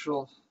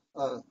promotional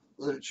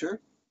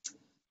literature.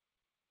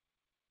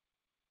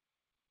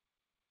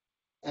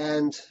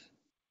 And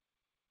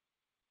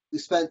we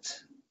spent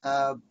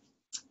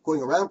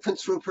going around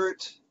Prince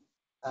Rupert,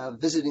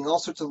 visiting all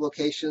sorts of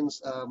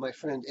locations. My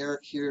friend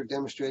Eric here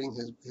demonstrating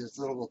his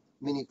little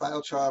mini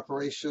biochar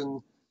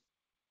operation,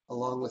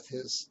 along with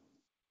his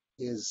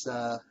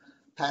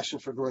passion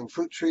for growing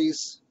fruit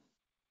trees.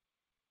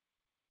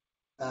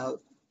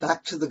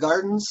 Back to the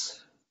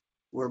gardens,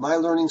 where my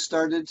learning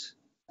started,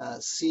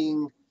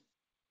 seeing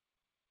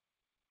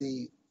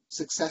the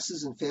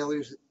successes and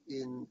failures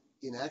in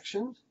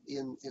action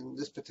in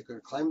this particular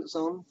climate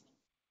zone.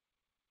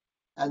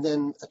 And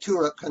then a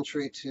tour up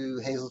country to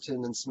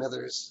Hazelton and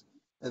Smithers,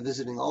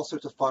 visiting all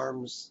sorts of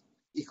farms,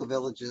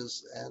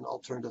 eco-villages, and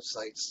alternative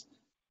sites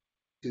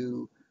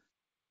to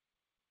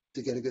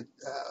get a good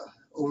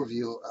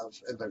overview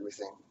of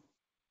everything.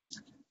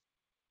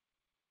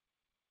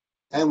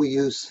 And we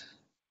use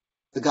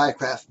the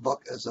Guycraft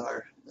book as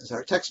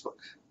our textbook.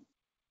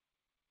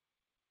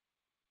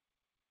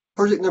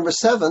 Project number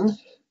 7,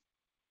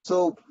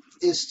 so,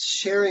 is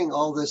sharing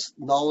all this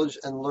knowledge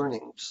and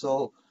learning.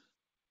 So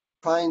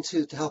trying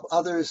to help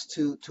others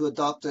to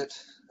adopt it,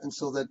 and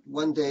so that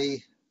one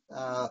day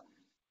I'll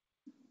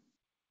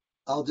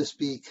just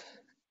be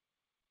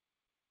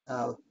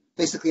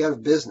basically out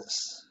of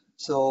business.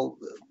 So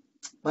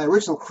my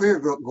original career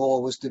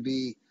goal was to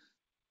be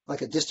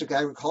like a district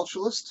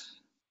agriculturalist,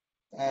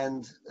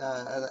 and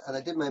I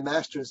did my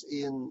master's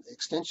in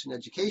extension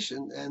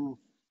education, and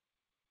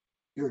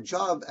your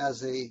job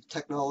as a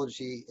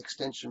technology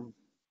extension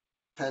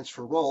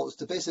transfer role is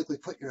to basically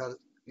put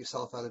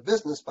yourself out of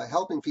business by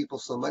helping people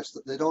so much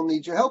that they don't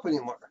need your help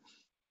anymore.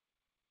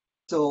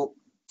 So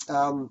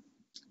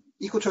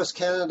EcoTrust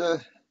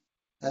Canada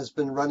has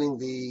been running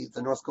the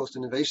North Coast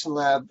Innovation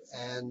Lab,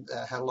 and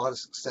had a lot of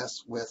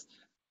success with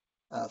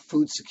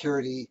food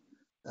security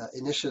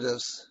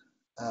initiatives,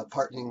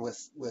 partnering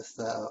with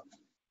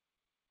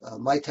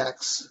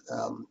MITAC's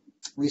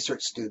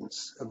research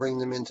students, bringing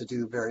them in to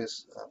do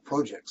various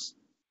projects.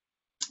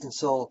 And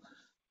so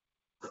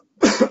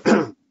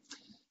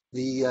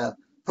the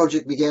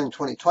project began in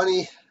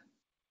 2020,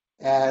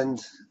 and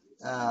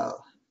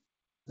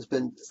there's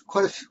been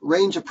quite a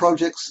range of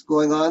projects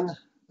going on.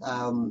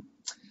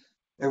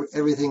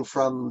 Everything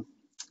from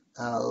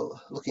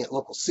looking at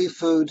local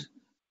seafood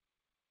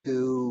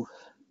to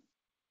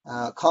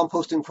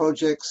composting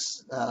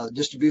projects,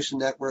 distribution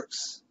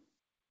networks.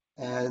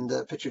 And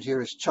pictured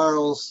here is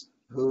Charles,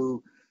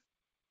 who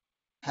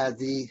had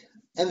the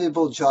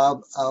enviable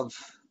job of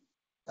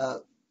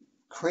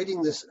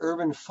creating this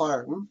urban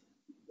farm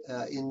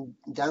in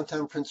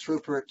downtown Prince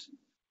Rupert,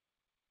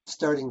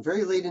 starting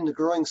very late in the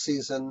growing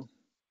season,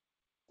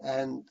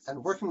 and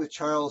working with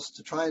Charles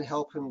to try and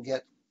help him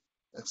get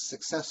a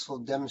successful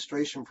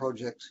demonstration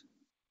project,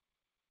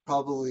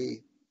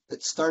 probably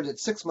that started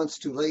 6 months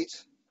too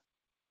late,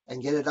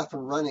 and get it up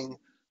and running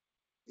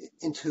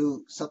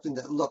into something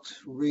that looked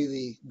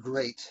really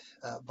great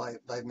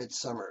by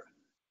midsummer.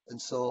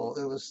 And so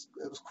it was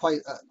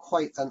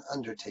quite an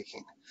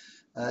undertaking,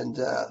 and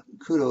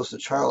kudos to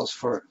Charles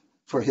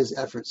for his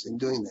efforts in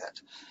doing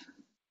that.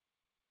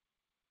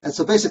 And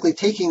so basically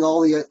taking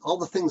all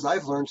the things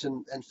I've learned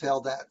and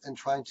failed at, and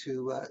trying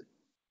to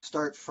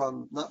start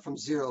from, not from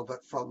zero,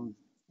 but from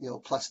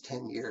plus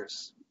 10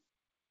 years.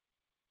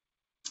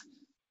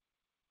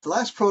 The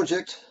last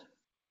project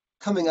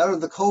coming out of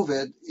the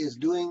COVID is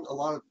doing a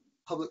lot of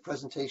public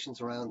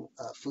presentations around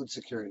food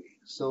security.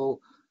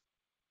 So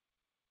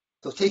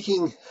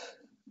taking,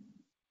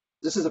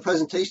 this is a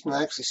presentation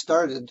I actually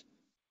started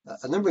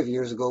a number of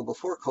years ago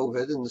before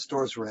COVID, and the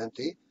stores were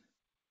empty.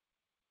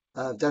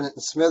 I've done it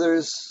in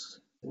Smithers,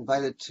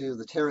 invited to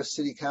the Terrace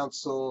City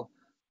Council,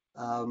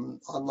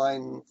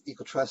 online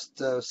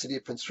EcoTrust City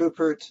of Prince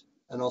Rupert,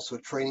 and also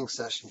a training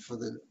session for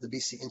the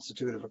BC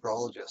Institute of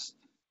Agrologists.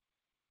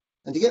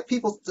 And to get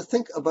people to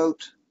think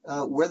about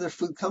where their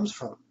food comes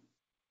from,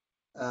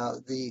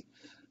 the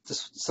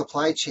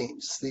supply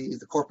chains,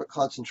 the corporate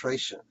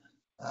concentration,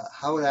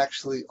 how it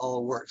actually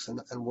all works,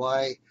 and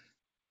why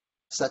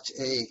such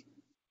a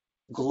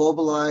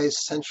globalized,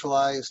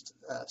 centralized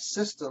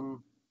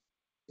system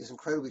is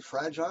incredibly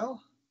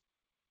fragile,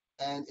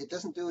 and it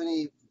doesn't do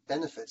any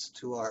benefits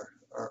to our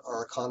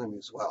economy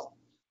as well.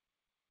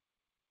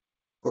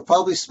 We're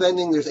probably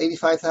spending, there's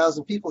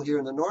 85,000 people here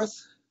in the north.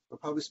 We're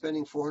probably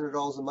spending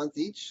 $400 a month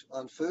each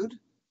on food.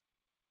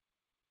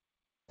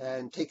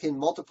 And take in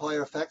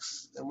multiplier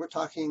effects, and we're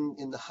talking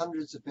in the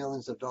hundreds of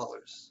millions of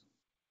dollars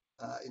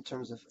in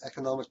terms of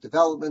economic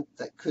development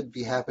that could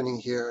be happening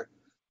here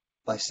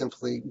by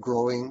simply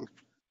growing,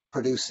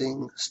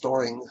 producing,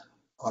 storing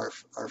our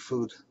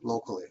food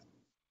locally.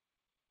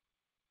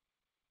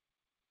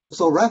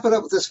 So I'll wrap it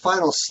up with this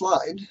final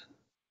slide.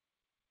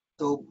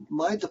 So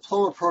my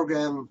diploma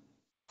program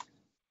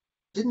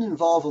didn't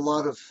involve a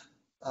lot of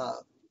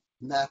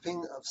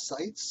mapping of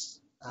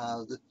sites,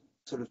 the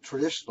sort of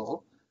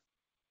traditional,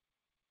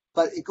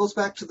 but it goes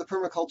back to the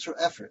permaculture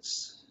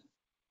efforts.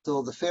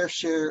 So the fair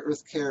share,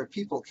 earth care,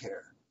 people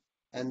care.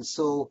 And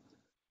so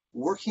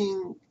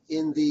working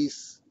in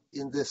this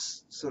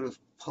sort of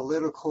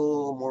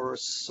political, more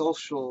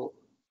social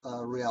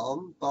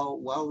realm,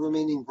 while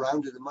remaining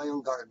grounded in my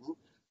own garden,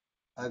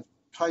 I've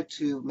tried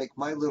to make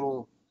my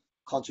little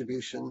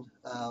contribution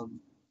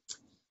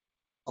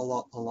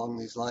along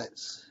these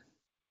lines.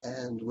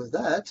 And with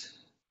that,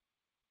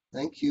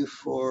 thank you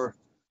for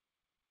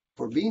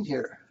being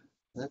here.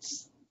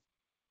 That's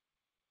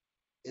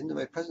into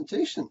my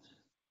presentation.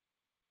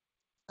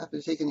 Happy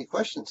to take any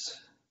questions.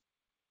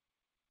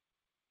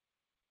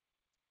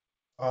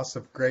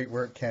 Awesome. Great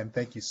work, Ken.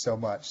 Thank you so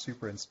much.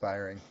 Super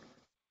inspiring.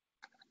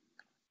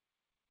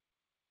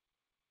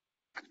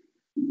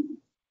 You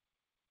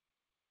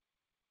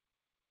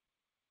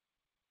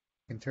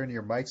can turn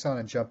your mics on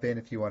and jump in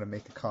if you want to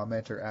make a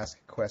comment or ask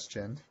a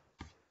question.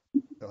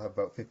 We'll have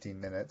about 15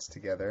 minutes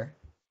together.